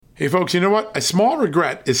Hey folks, you know what? A small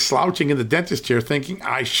regret is slouching in the dentist chair thinking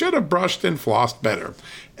I should have brushed and flossed better.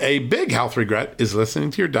 A big health regret is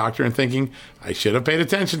listening to your doctor and thinking I should have paid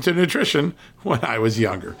attention to nutrition when I was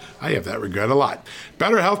younger. I have that regret a lot.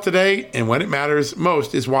 Better health today and when it matters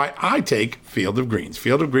most is why I take Field of Greens.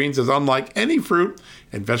 Field of Greens is unlike any fruit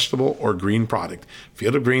and vegetable or green product.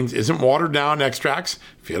 Field of Greens isn't watered down extracts.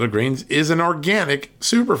 Field of Greens is an organic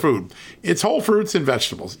superfood. It's whole fruits and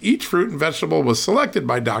vegetables. Each fruit and vegetable was selected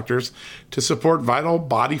by doctors to support vital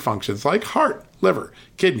body functions like heart, liver,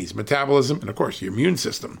 kidneys, metabolism, and of course, your immune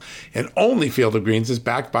system. And only Field of Greens is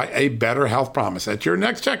backed by a better health promise. At your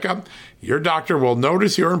next checkup, your doctor will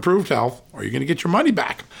notice your improved health or you're going to get your money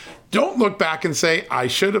back. Don't look back and say, I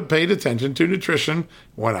should have paid attention to nutrition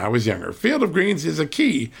when I was younger. Field of Greens is a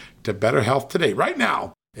key to better health today, right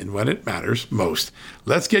now, and when it matters most.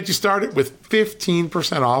 Let's get you started with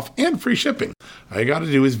 15% off and free shipping. All you got to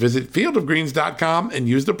do is visit fieldofgreens.com and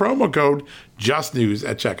use the promo code JUSTNEWS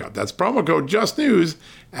at checkout. That's promo code JUSTNEWS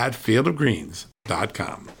at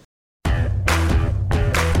fieldofgreens.com.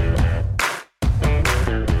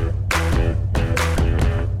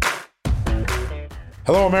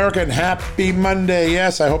 Hello, America, and happy Monday.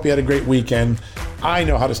 Yes, I hope you had a great weekend. I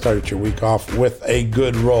know how to start your week off with a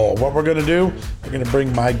good roll. What we're going to do, we're going to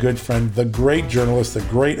bring my good friend, the great journalist, the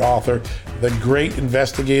great author, the great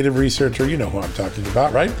investigative researcher. You know who I'm talking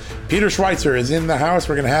about, right? Peter Schweizer is in the house.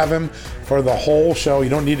 We're going to have him for the whole show. You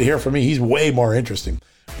don't need to hear from me. He's way more interesting.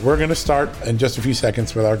 We're going to start in just a few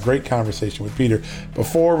seconds with our great conversation with Peter.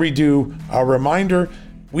 Before we do, a reminder,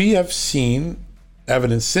 we have seen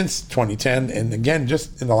evidence since 2010, and again,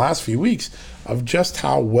 just in the last few weeks, of just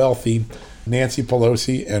how wealthy Nancy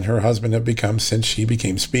Pelosi and her husband have become since she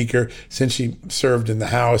became Speaker, since she served in the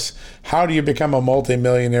House. How do you become a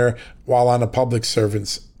multimillionaire while on a public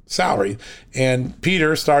servant's salary? And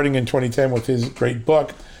Peter, starting in 2010 with his great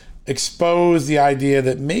book, exposed the idea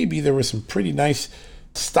that maybe there were some pretty nice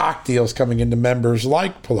stock deals coming into members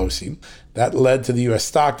like Pelosi. That led to the U.S.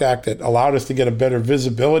 Stock Act that allowed us to get a better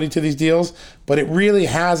visibility to these deals, but it really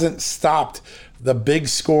hasn't stopped the big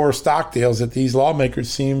score stock deals that these lawmakers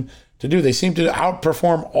seem to do. They seem to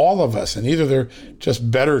outperform all of us, and either they're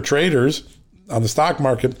just better traders on the stock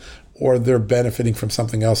market or they're benefiting from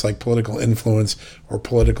something else like political influence or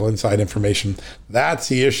political inside information. That's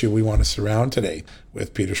the issue we want to surround today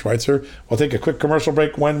with Peter Schweizer. We'll take a quick commercial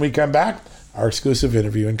break. When we come back, our exclusive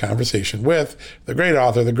interview and conversation with the great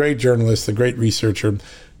author, the great journalist, the great researcher,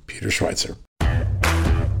 Peter Schweizer.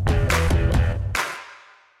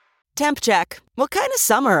 Temp check. What kind of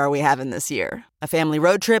summer are we having this year? A family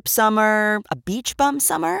road trip summer? A beach bum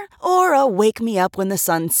summer? Or a wake me up when the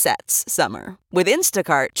sun sets summer? With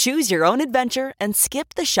Instacart, choose your own adventure and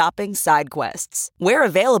skip the shopping side quests. Where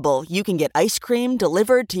available, you can get ice cream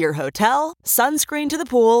delivered to your hotel, sunscreen to the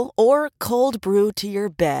pool, or cold brew to your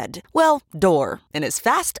bed. Well, door, in as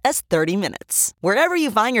fast as 30 minutes. Wherever you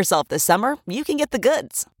find yourself this summer, you can get the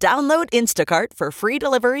goods. Download Instacart for free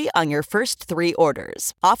delivery on your first 3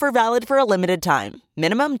 orders. Offer valid for a limited time.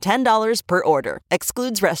 Minimum $10 per order.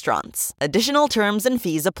 Excludes restaurants. Additional terms and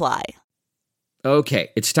fees apply.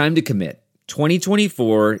 Okay, it's time to commit.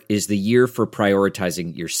 2024 is the year for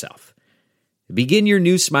prioritizing yourself. Begin your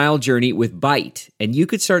new smile journey with Byte, and you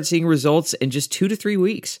could start seeing results in just 2 to 3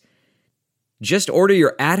 weeks. Just order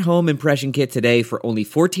your at-home impression kit today for only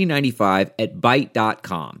 $14.95 at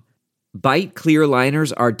Byte.com. Byte clear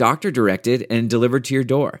liners are doctor-directed and delivered to your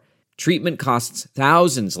door. Treatment costs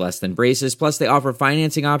thousands less than braces, plus they offer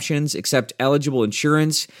financing options, accept eligible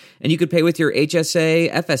insurance, and you could pay with your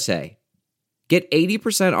HSA, FSA. Get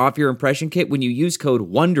 80% off your impression kit when you use code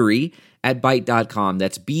WONDERY at Byte.com.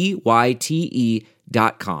 That's BYTE.com.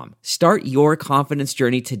 Start your confidence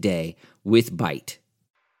journey today with Byte.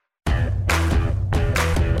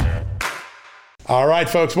 All right,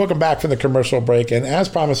 folks, welcome back from the commercial break. And as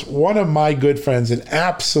promised, one of my good friends and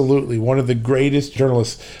absolutely one of the greatest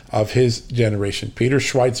journalists of his generation, Peter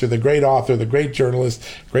Schweizer, the great author, the great journalist,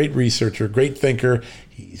 great researcher, great thinker.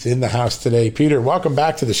 He's in the house today. Peter, welcome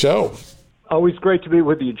back to the show. Always great to be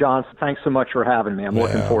with you, John. Thanks so much for having me. I'm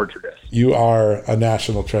looking forward to this. You are a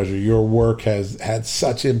national treasure. Your work has had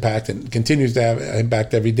such impact and continues to have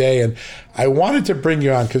impact every day. And I wanted to bring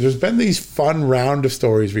you on because there's been these fun round of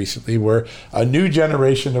stories recently where a new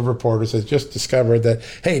generation of reporters has just discovered that,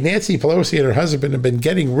 hey, Nancy Pelosi and her husband have been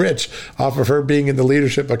getting rich off of her being in the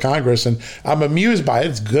leadership of Congress. And I'm amused by it.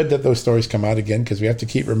 It's good that those stories come out again because we have to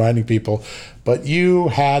keep reminding people. But you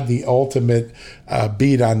had the ultimate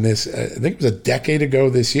beat on this. I think it was a decade ago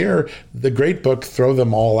this year. The great book, Throw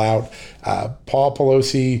Them All Out. Paul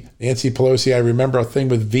Pelosi, Nancy Pelosi. I remember a thing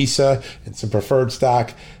with Visa and some preferred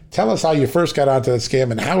stock. Tell us how you first got onto that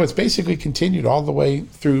scam and how it's basically continued all the way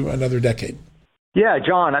through another decade. Yeah,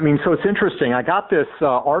 John, so it's interesting. I got this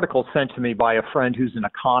article sent to me by a friend who's an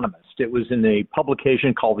economist. It was in a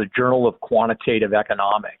publication called the Journal of Quantitative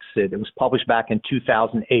Economics. It was published back in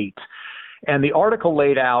 2008. And the article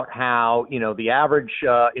laid out how, the average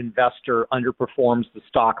investor underperforms the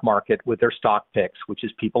stock market with their stock picks, which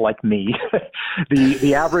is people like me.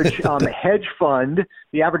 the average hedge fund,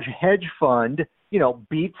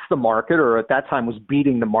 beats the market, or at that time was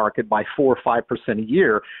beating the market by 4 or 5% a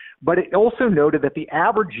year. But it also noted that the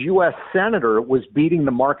average U.S. senator was beating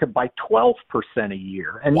the market by 12% a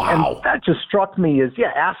year. And, wow. And that just struck me as,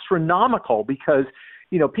 astronomical, because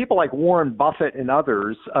people like Warren Buffett and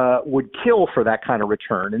others would kill for that kind of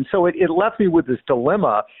return. And so it left me with this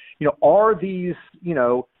dilemma. Are these,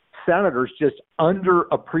 senators just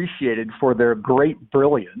underappreciated for their great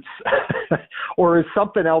brilliance, or is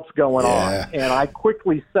something else going on? And I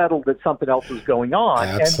quickly settled that something else was going on.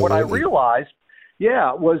 Absolutely. And what I realized,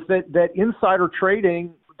 was that insider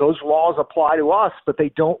trading, those laws apply to us, but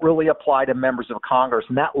they don't really apply to members of Congress.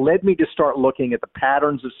 And that led me to start looking at the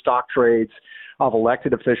patterns of stock trades of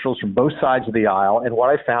elected officials from both sides of the aisle. And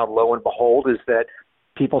what I found, lo and behold, is that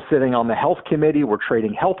people sitting on the health committee were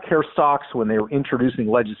trading healthcare stocks when they were introducing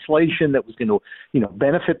legislation that was going to,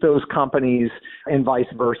 benefit those companies, and vice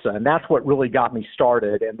versa. And that's what really got me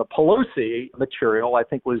started. And the Pelosi material, I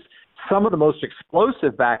think, was some of the most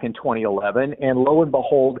explosive back in 2011. And lo and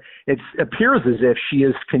behold, it appears as if she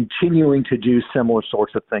is continuing to do similar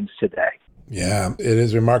sorts of things today. Yeah, it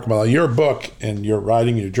is remarkable. Your book and your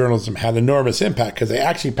writing, your journalism had enormous impact because they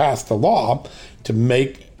actually passed the law to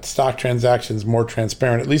make stock transactions more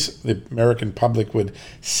transparent. At least the American public would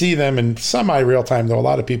see them in semi-real time, though a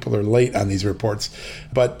lot of people are late on these reports.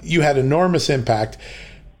 But you had enormous impact.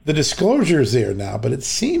 The disclosure is there now, but it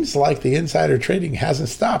seems like the insider trading hasn't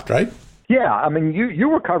stopped, right? Yeah, you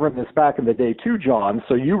were covering this back in the day too, John,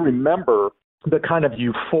 so you remember the kind of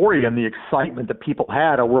euphoria and the excitement that people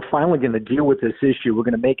had. Oh, we're finally going to deal with this issue. We're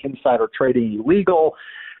going to make insider trading illegal.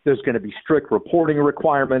 There's going to be strict reporting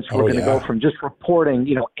requirements. We're going to go from just reporting,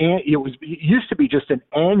 it used to be just an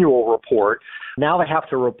annual report. Now they have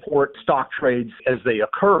to report stock trades as they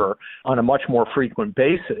occur on a much more frequent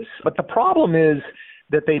basis. But the problem is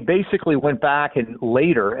that they basically went back and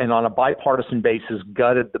later and on a bipartisan basis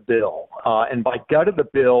gutted the bill. And by gutted the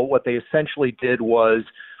bill, what they essentially did was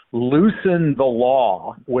loosen the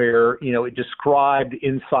law where, it described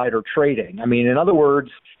insider trading. In other words,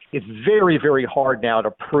 it's very, very hard now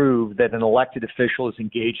to prove that an elected official is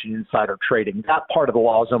engaged in insider trading. That part of the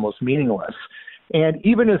law is almost meaningless. And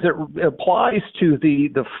even as it applies to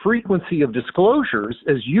the frequency of disclosures,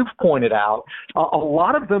 as you've pointed out, a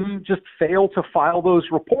lot of them just fail to file those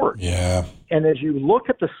reports. Yeah. And as you look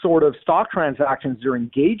at the sort of stock transactions they're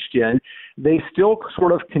engaged in, they still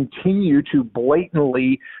sort of continue to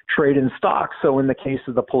blatantly trade in stocks. So in the case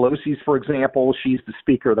of the Pelosi's, for example, she's the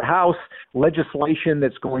Speaker of the House, legislation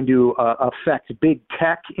that's going to affect big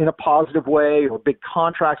tech in a positive way, or big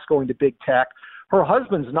contracts going to big tech. Her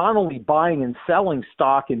husband's not only buying and selling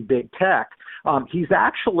stock in big tech, he's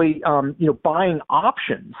actually, buying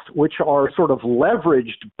options, which are sort of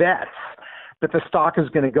leveraged bets that the stock is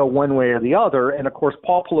going to go one way or the other. And of course,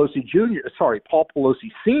 Paul Pelosi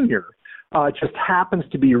Sr. Just happens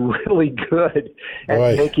to be really good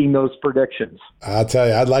at making those predictions. I'll tell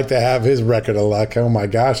you, I'd like to have his record of luck. Oh my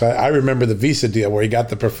gosh. I remember the Visa deal where he got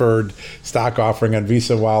the preferred stock offering on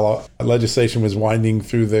Visa while legislation was winding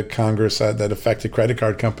through the Congress that affected credit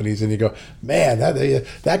card companies. And you go, man,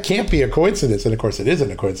 that can't be a coincidence. And of course it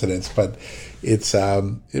isn't a coincidence, but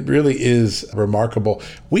it really is remarkable.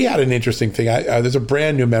 We had an interesting thing. There's a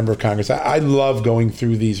brand new member of Congress. I love going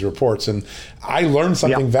through these reports, and I learned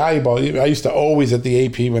something valuable. I used to always at the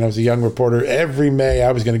AP when I was a young reporter, every May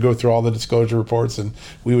I was going to go through all the disclosure reports, and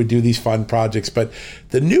we would do these fun projects. But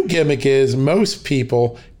the new gimmick is most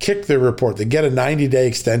people kick their report. They get a 90-day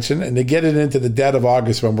extension, and they get it into the dead of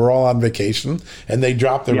August when we're all on vacation, and they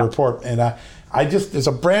drop their report. And there's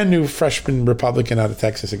a brand new freshman Republican out of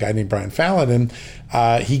Texas, a guy named Brian Fallon,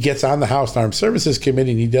 and he gets on the House Armed Services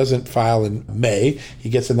Committee, and he doesn't file in May. He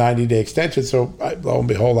gets a 90-day extension. So lo and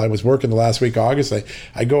behold, I was working the last week of August.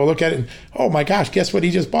 I go look at it, and oh my gosh, guess what he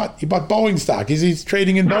just bought? He bought Boeing stock. He's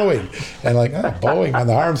trading in Boeing. And Boeing on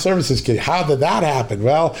the Armed Services Committee. How did that happen?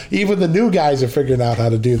 Well, even the new guys are figuring out how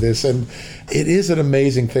to do this. And it is an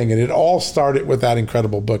amazing thing. And it all started with that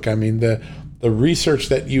incredible book. The research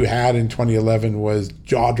that you had in 2011 was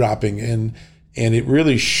jaw-dropping, and And it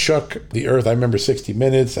really shook the earth. I remember 60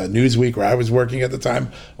 Minutes, Newsweek, where I was working at the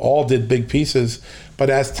time, all did big pieces. But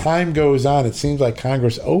as time goes on, it seems like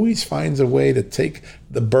Congress always finds a way to take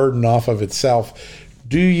the burden off of itself.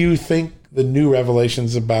 Do you think the new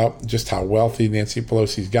revelations about just how wealthy Nancy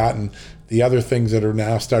Pelosi's gotten, the other things that are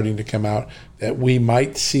now starting to come out, that we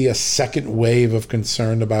might see a second wave of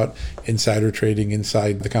concern about insider trading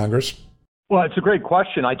inside the Congress? Well, it's a great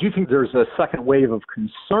question. I do think there's a second wave of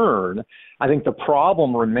concern. I think the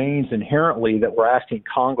problem remains inherently that we're asking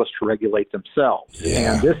Congress to regulate themselves.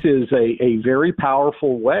 Yeah. And this is a very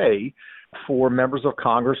powerful way for members of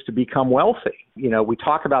Congress to become wealthy. You know, we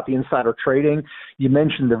talk about the insider trading. You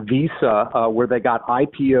mentioned the Visa, where they got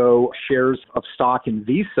IPO shares of stock in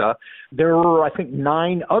Visa. There were, I think,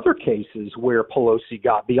 9 other cases where Pelosi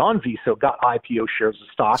got, beyond Visa, got IPO shares of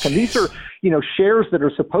stock. And these are, shares that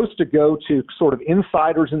are supposed to go to sort of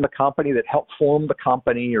insiders in the company that help form the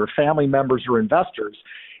company, or family members or investors.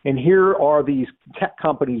 And here are these tech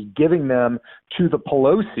companies giving them to the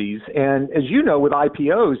Pelosi's. And as you know, with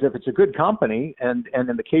IPOs, if it's a good company, and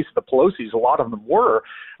in the case of the Pelosi's, a lot of them were,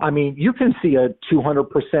 I mean, you can see a 200%,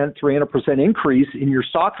 300% increase in your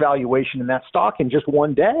stock valuation in that stock in just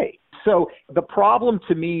one day. So the problem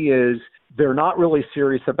to me is they're not really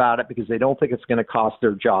serious about it because they don't think it's going to cost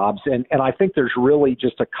their jobs. And I think there's really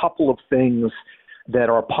just a couple of things that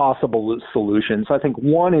are possible solutions. I think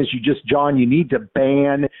one is John, you need to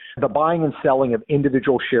ban the buying and selling of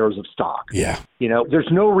individual shares of stock. Yeah. There's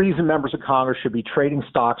no reason members of Congress should be trading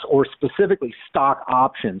stocks, or specifically stock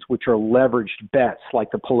options, which are leveraged bets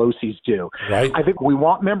like the Pelosi's do. Right. I think we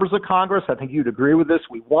want members of Congress, I think you'd agree with this,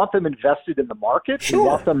 we want them invested in the market. Sure. We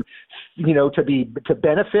want them, to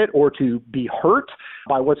benefit or to be hurt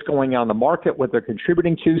by what's going on in the market, what they're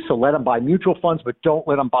contributing to. So let them buy mutual funds, but don't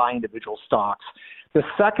let them buy individual stocks. The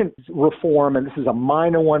second reform, and this is a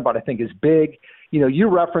minor one, but I think is big, you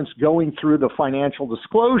referenced going through the financial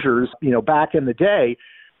disclosures, back in the day.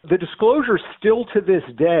 The disclosures still to this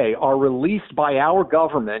day are released by our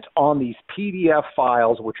government on these PDF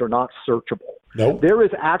files, which are not searchable. Nope. There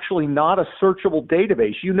is actually not a searchable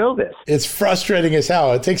database. You know this. It's frustrating as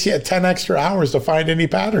hell. It takes you 10 extra hours to find any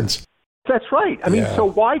patterns. That's right. I mean, Yeah. So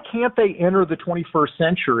why can't they enter the 21st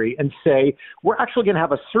century and say, we're actually going to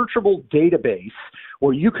have a searchable database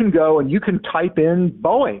where you can go and you can type in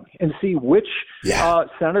Boeing and see which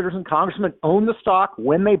senators and congressmen own the stock,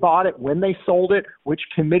 when they bought it, when they sold it, which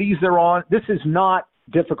committees they're on. This is not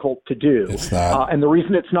difficult to do. It's not. And the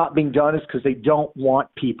reason it's not being done is because they don't want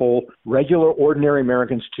people, regular, ordinary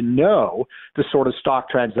Americans, to know the sort of stock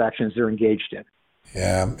transactions they're engaged in.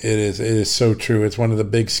 Yeah, it is. It is so true. It's one of the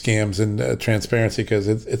big scams in transparency, because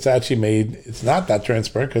it's actually it's not that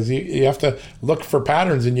transparent, because you have to look for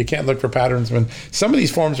patterns, and you can't look for patterns when some of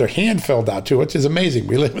these forms are hand filled out too, which is amazing.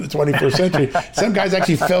 We live in the 21st century. Some guys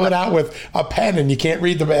actually fill it out with a pen, and you can't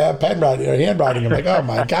read the pen writing or handwriting. I'm like, oh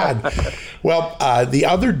my God. Well, the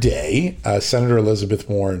other day, Senator Elizabeth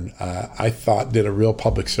Warren, I thought, did a real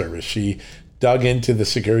public service. She dug into the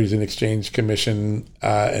Securities and Exchange Commission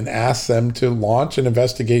and asked them to launch an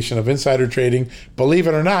investigation of insider trading, believe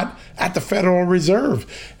it or not, at the Federal Reserve.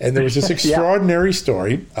 And there was this extraordinary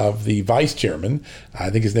story of the vice chairman,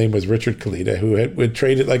 I think his name was Richard Kalita, who had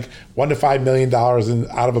traded like $1 to $5 million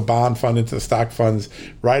out of a bond fund into the stock funds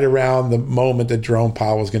right around the moment that Jerome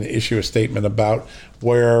Powell was going to issue a statement about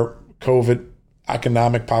where COVID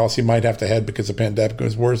economic policy might have to head because the pandemic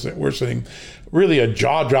was worsening. Really a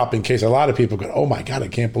jaw-dropping case. A lot of people go, oh my God, I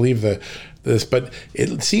can't believe this. But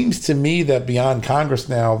it seems to me that beyond Congress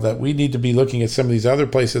now, that we need to be looking at some of these other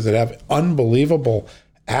places that have unbelievable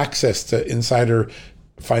access to insider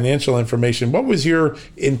financial information. What was your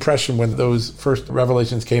impression when those first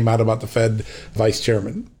revelations came out about the Fed vice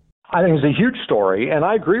chairman? I think it's a huge story, and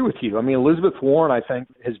I agree with you. I mean, Elizabeth Warren, I think,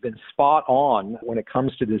 has been spot on when it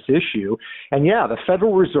comes to this issue. And yeah, the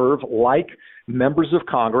Federal Reserve, like members of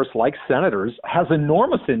Congress, like senators, has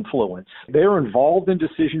enormous influence. They're involved in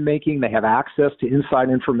decision making. They have access to inside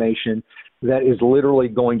information that is literally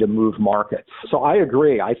going to move markets. So I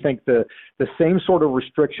agree. I think the same sort of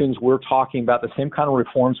restrictions we're talking about, the same kind of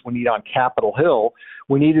reforms we need on Capitol Hill,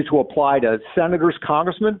 we needed to apply to senators,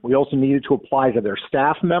 congressmen. We also needed to apply to their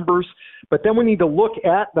staff members. But then we need to look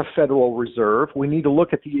at the Federal Reserve. We need to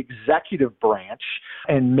look at the executive branch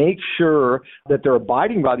and make sure that they're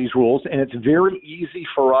abiding by these rules. And it's very easy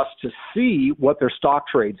for us to see what their stock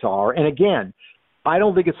trades are. And again, I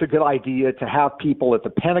don't think it's a good idea to have people at the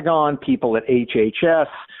Pentagon, people at HHS,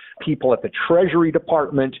 people at the Treasury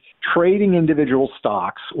Department trading individual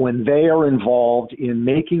stocks when they are involved in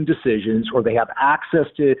making decisions or they have access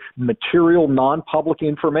to material non-public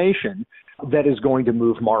information that is going to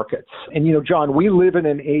move markets. And, John, we live in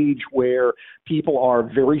an age where people are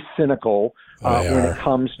very cynical when it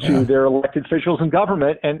comes to their elected officials in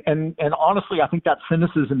government. And honestly, I think that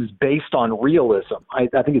cynicism is based on realism. I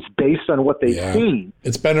think it's based on what they've seen.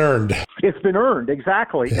 It's been earned. It's been earned,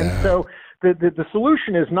 exactly. Yeah. And so the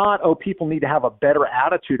solution is not, people need to have a better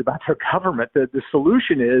attitude about their government. The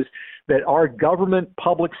solution is that our government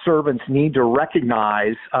public servants need to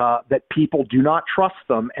recognize that people do not trust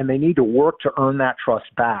them, and they need to work to earn that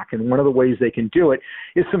trust back. And one of the ways they can do it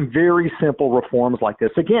is some very simple reforms like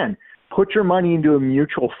this. Again, put your money into a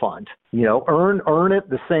mutual fund. Earn it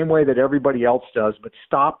the same way that everybody else does, but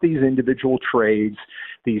stop these individual trades,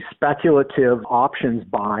 these speculative options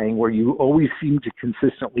buying where you always seem to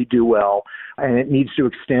consistently do well, and it needs to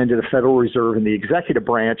extend to the Federal Reserve and the executive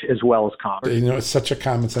branch as well as Congress. It's such a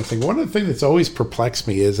common sense thing. One of the things that's always perplexed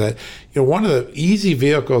me is that, one of the easy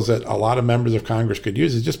vehicles that a lot of members of Congress could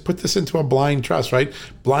use is just put this into a blind trust, right?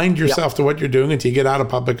 Blind yourself to what you're doing until you get out of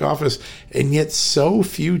public office. And yet so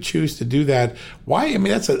few choose to do that. Why? I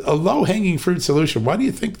mean, that's a low-hanging fruit solution. Why do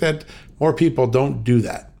you think that more people don't do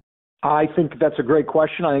that? I think that's a great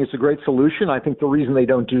question. I think it's a great solution. I think the reason they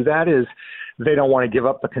don't do that is they don't want to give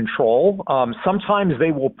up the control. Sometimes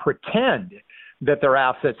they will pretend that their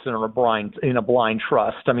assets are in a blind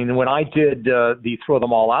trust. I mean, when I did the Throw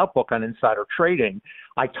Them All Out book on insider trading,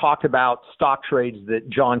 I talked about stock trades that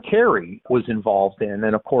John Kerry was involved in.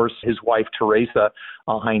 And of course, his wife, Teresa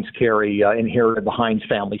Heinz Kerry, inherited the Heinz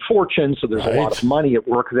family fortune. So there's a lot of money at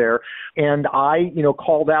work there. And I,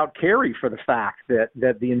 called out Kerry for the fact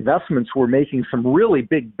that the investments were making some really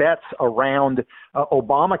big bets around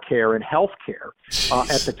Obamacare and health care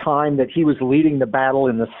at the time that he was leading the battle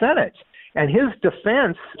in the Senate. And his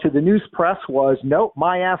defense to the news press was, no,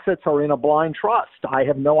 my assets are in a blind trust. I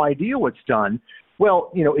have no idea what's done.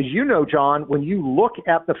 Well, as you know, John, when you look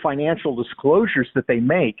at the financial disclosures that they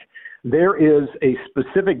make, there is a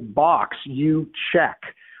specific box you check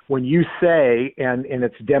when you say, and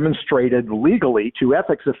it's demonstrated legally to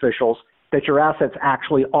ethics officials, that your assets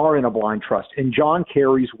actually are in a blind trust. And John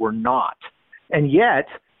Kerry's were not. And yet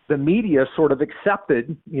the media sort of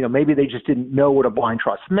accepted, maybe they just didn't know what a blind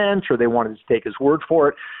trust meant, or they wanted to take his word for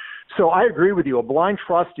it. So I agree with you. A blind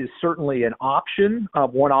trust is certainly an option,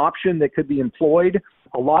 one option that could be employed.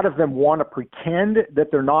 A lot of them want to pretend that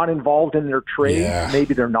they're not involved in their trades. Yeah.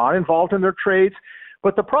 Maybe they're not involved in their trades.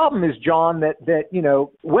 But the problem is, John, that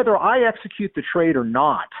whether I execute the trade or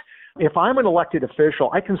not, if I'm an elected official,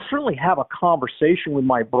 I can certainly have a conversation with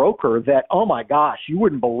my broker that, oh my gosh, you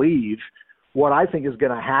wouldn't believe what I think is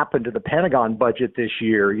going to happen to the Pentagon budget this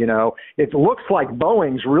year. It looks like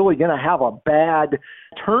Boeing's really going to have a bad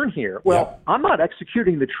turn here. Well, I'm not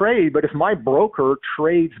executing the trade, but if my broker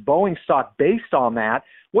trades Boeing stock based on that,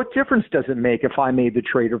 what difference does it make if I made the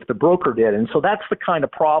trade or if the broker did? And so that's the kind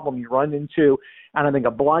of problem you run into. And I think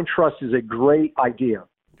a blind trust is a great idea.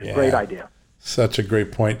 Great idea. Such a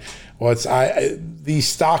great point. Well, the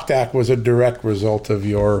Stock Act was a direct result of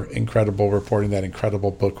your incredible reporting, that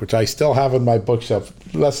incredible book, which I still have on my bookshelf,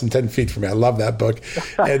 less than 10 feet from me. I love that book.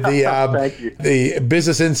 And Thank you. The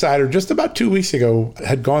Business Insider, just about 2 weeks ago,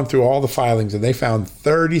 had gone through all the filings, and they found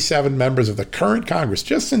 37 members of the current Congress,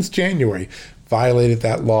 just since January, violated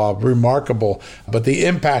that law. Remarkable. But the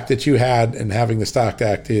impact that you had in having the Stock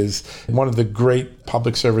Act is one of the great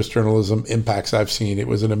public service journalism impacts I've seen. It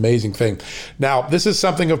was an amazing thing. Now, this is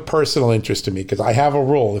something of personal interest to me because I have a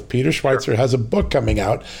rule. If Peter Schweizer has a book coming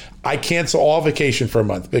out, I cancel all vacation for a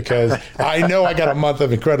month because I know I got a month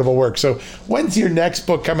of incredible work. So when's your next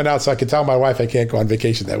book coming out so I can tell my wife I can't go on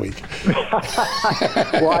vacation that week?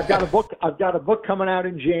 Well, I've got a book coming out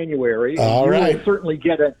in January. All right.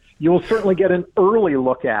 You will certainly get an early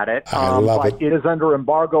look at it. I love it. It is under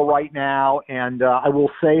embargo right now, and I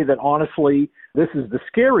will say that honestly, this is the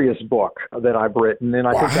scariest book that I've written, and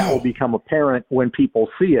I think that will become apparent when people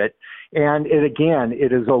see it. And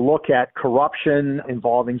it is a look at corruption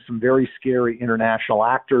involving some very scary international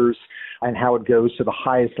actors and how it goes to the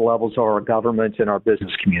highest levels of our government and our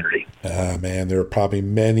business community. Man, there are probably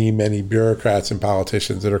many, many bureaucrats and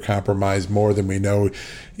politicians that are compromised more than we know.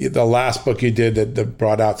 The last book you did that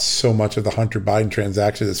brought out so much of the Hunter Biden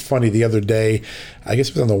transaction. It's funny, the other day, I guess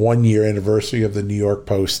it was on the 1-year anniversary of the New York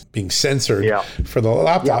Post being censored for the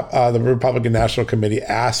laptop. The Republican National Committee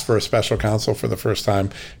asked for a special counsel for the first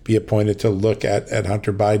time be appointed pointed to look at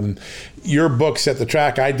Hunter Biden. Your book set the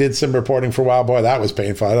track. I did some reporting for a while. Boy, that was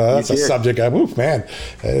painful. That's a subject. I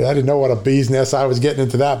didn't know what a bee's nest I was getting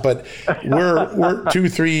into that. But we're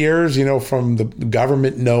 2-3 years, from the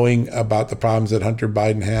government knowing about the problems that Hunter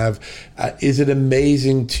Biden have. Is it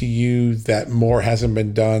amazing to you that more hasn't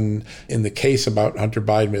been done in the case about Hunter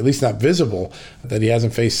Biden, at least not visible, that he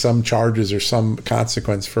hasn't faced some charges or some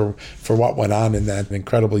consequence for what went on in that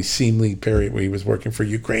incredibly seemly period where he was working for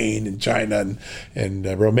Ukraine and China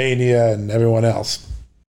and Romania and everyone else?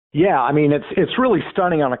 Yeah, it's really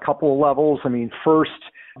stunning on a couple of levels. First,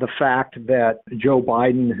 the fact that Joe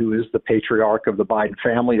Biden, who is the patriarch of the Biden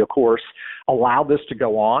family, of course, allowed this to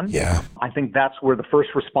go on. Yeah. I think that's where the first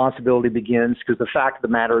responsibility begins, because the fact of the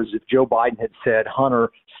matter is if Joe Biden had said, Hunter,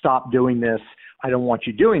 stop doing this, I don't want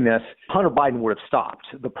you doing this, Hunter Biden would have stopped.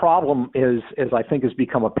 The problem is, as I think has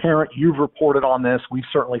become apparent, you've reported on this, we've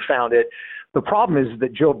certainly found it. The problem is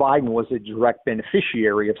that Joe Biden was a direct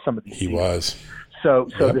beneficiary of some of these deals. He was. So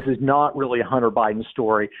This is not really a Hunter Biden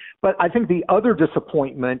story. But I think the other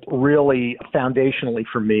disappointment really foundationally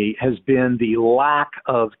for me has been the lack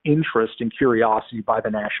of interest and curiosity by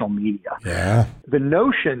the national media. Yeah. The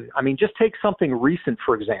notion, just take something recent,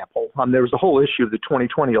 for example. There was the whole issue of the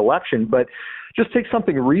 2020 election, but just take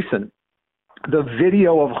something recent. The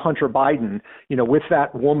video of Hunter Biden, with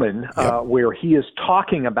that woman, where he is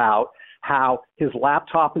talking about how his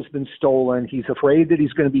laptop has been stolen. He's afraid that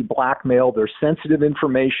he's going to be blackmailed. There's sensitive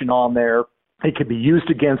information on there. It could be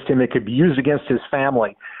used against him. It could be used against his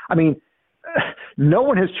family. No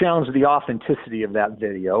one has challenged the authenticity of that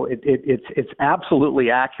video. It's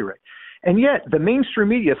absolutely accurate. And yet the mainstream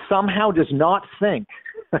media somehow does not think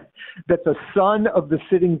that the son of the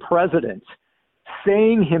sitting president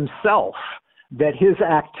saying himself that his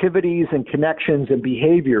activities and connections and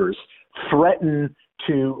behaviors threaten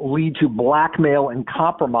to lead to blackmail and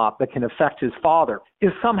compromise that can affect his father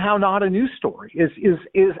is somehow not a news story,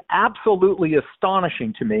 is absolutely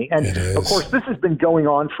astonishing to me. And of course, this has been going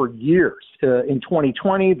on for years. In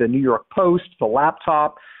 2020, the New York Post, the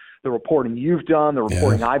laptop, the reporting you've done, the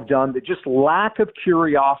reporting I've done, the just lack of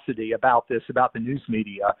curiosity about this, about the news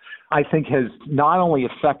media, I think has not only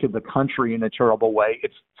affected the country in a terrible way,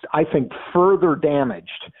 it's, I think, further damaged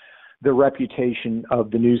the reputation of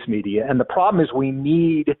the news media. And the problem is we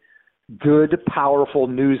need good, powerful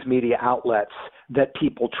news media outlets that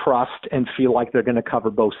people trust and feel like they're going to cover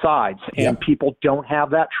both sides. And people don't have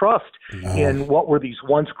that trust in what were these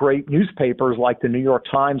once great newspapers like the New York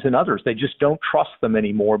Times and others. They just don't trust them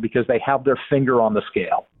anymore because they have their finger on the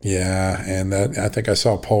scale. Yeah, and I think I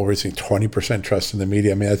saw a poll recently, 20% trust in the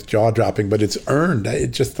media. That's jaw-dropping, but it's earned.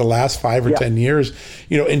 It's just the last 5 or 10 years.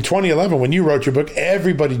 In 2011, when you wrote your book,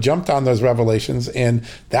 everybody jumped on those revelations, and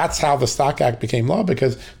that's how the Stock Act became law,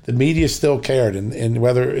 because the media still cared. And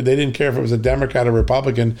whether they didn't care if it was a Democrat or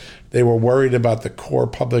Republican, they were worried about the core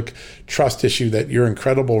public trust issue that your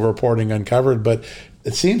incredible reporting uncovered. But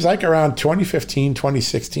it seems like around 2015,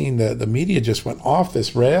 2016, the media just went off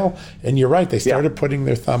this rail. And you're right, they started putting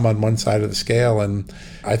their thumb on one side of the scale. And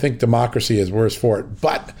I think democracy is worse for it.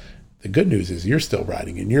 But the good news is you're still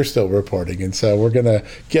writing and you're still reporting. And so we're going to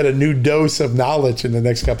get a new dose of knowledge in the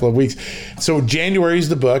next couple of weeks. So January is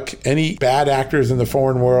the book. Any bad actors in the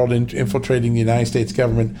foreign world infiltrating the United States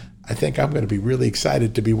government, I think I'm going to be really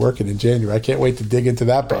excited to be working in January. I can't wait to dig into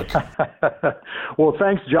that book. Well,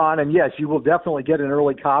 thanks, John. And yes, you will definitely get an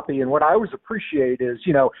early copy. And what I always appreciate is,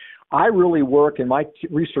 I really work, and my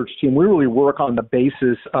research team, we really work on the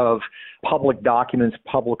basis of public documents,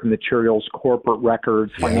 public materials, corporate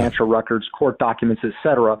records, financial records, court documents, et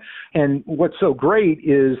cetera. And what's so great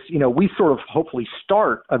is, we sort of hopefully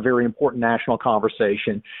start a very important national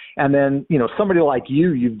conversation. And then, somebody like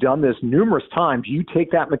you've done this numerous times. You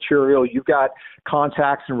take that material, you've got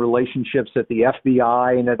contacts and relationships at the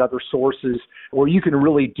FBI and at other sources where you can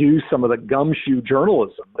really do some of the gumshoe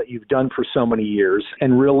journalism that you've done for so many years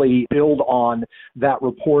and really build on that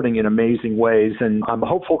reporting in amazing ways. And I'm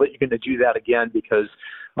hopeful that you're going to do that again, because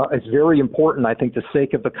it's very important. I think the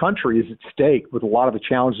sake of the country is at stake with a lot of the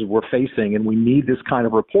challenges we're facing, and we need this kind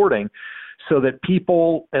of reporting so that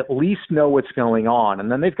people at least know what's going on.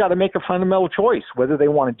 And then they've got to make a fundamental choice, whether they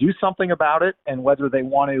want to do something about it and whether they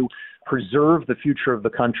want to preserve the future of the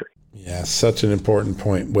country. Yeah, such an important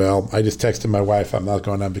point. Well, I just texted my wife, I'm not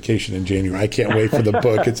going on vacation in January. I can't wait for the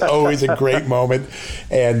book. It's always a great moment.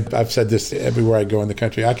 And I've said this everywhere I go in the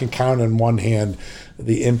country. I can count on one hand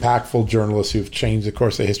the impactful journalists who've changed the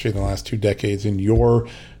course of history in the last 2 decades. And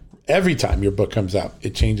every time your book comes out,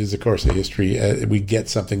 it changes the course of history. We get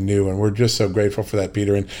something new, and we're just so grateful for that,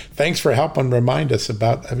 Peter. And thanks for helping remind us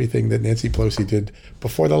about everything that Nancy Pelosi did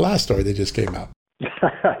before the last story that just came out.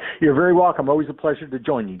 You're very welcome. Always a pleasure to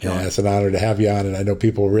join you, John. Yeah, it's an honor to have you on, and I know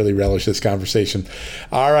people will really relish this conversation.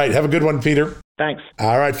 All right. Have a good one, Peter. Thanks.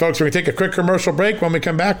 All right, folks. We're going to take a quick commercial break. When we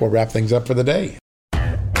come back, we'll wrap things up for the day.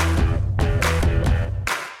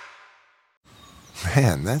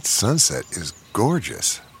 Man, that sunset is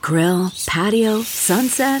gorgeous. Grill, patio,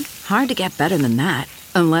 sunset. Hard to get better than that.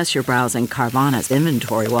 Unless you're browsing Carvana's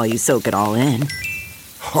inventory while you soak it all in.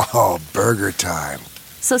 Oh, burger time.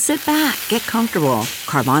 So sit back, get comfortable.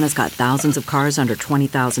 Carvana's got thousands of cars under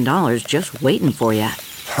 $20,000 just waiting for you.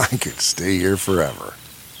 I could stay here forever.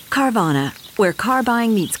 Carvana, where car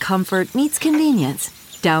buying meets comfort, meets convenience.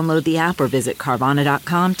 Download the app or visit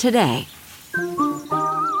Carvana.com today.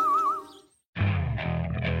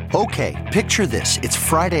 Okay, picture this. It's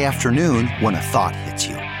Friday afternoon when a thought hits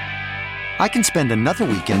you. I can spend another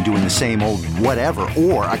weekend doing the same old whatever,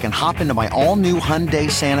 or I can hop into my all-new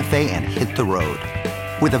Hyundai Santa Fe and hit the road.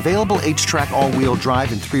 With available H-Track all-wheel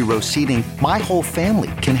drive and 3-row seating, my whole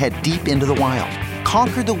family can head deep into the wild.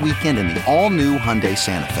 Conquer the weekend in the all-new Hyundai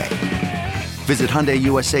Santa Fe. Visit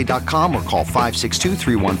HyundaiUSA.com or call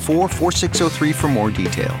 562-314-4603 for more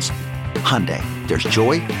details. Hyundai, there's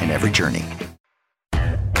joy in every journey.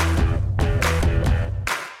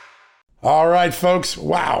 All right, folks.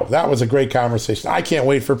 Wow, that was a great conversation. I can't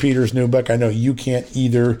wait for Peter's new book. I know you can't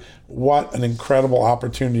either. What an incredible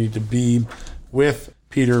opportunity to be with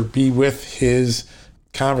Peter, be with his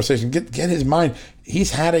conversation, get his mind.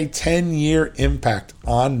 He's had a 10-year impact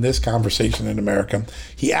on this conversation in America.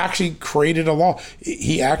 He actually created a law.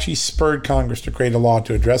 He actually spurred Congress to create a law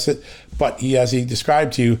to address it. But he, as he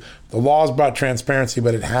described to you, the law has brought transparency,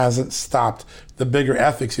 but it hasn't stopped the bigger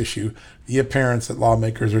ethics issue, the appearance that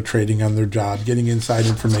lawmakers are trading on their job, getting inside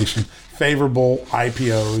information, favorable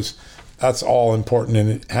IPOs. That's all important, and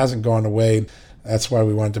it hasn't gone away. That's why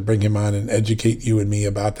we wanted to bring him on and educate you and me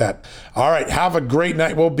about that. All right, have a great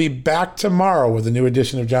night. We'll be back tomorrow with a new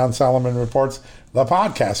edition of John Solomon Reports, the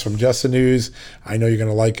podcast from Just the News. I know you're going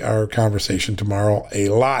to like our conversation tomorrow a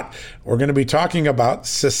lot. We're going to be talking about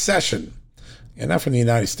secession, and not from the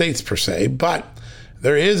United States per se, but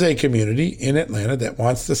there is a community in Atlanta that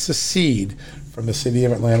wants to secede from the city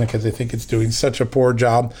of Atlanta because they think it's doing such a poor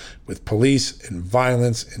job with police and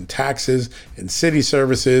violence and taxes and city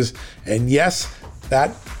services. And yes,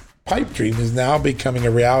 that pipe dream is now becoming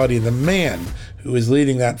a reality. And the man who is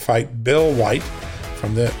leading that fight, Bill White,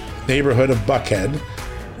 from the neighborhood of Buckhead,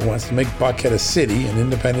 who wants to make Buckhead a city, an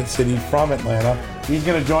independent city from Atlanta, he's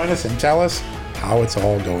going to join us and tell us how it's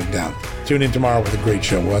all going down. Tune in tomorrow with a great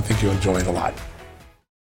show. Well, I think you'll enjoy it a lot.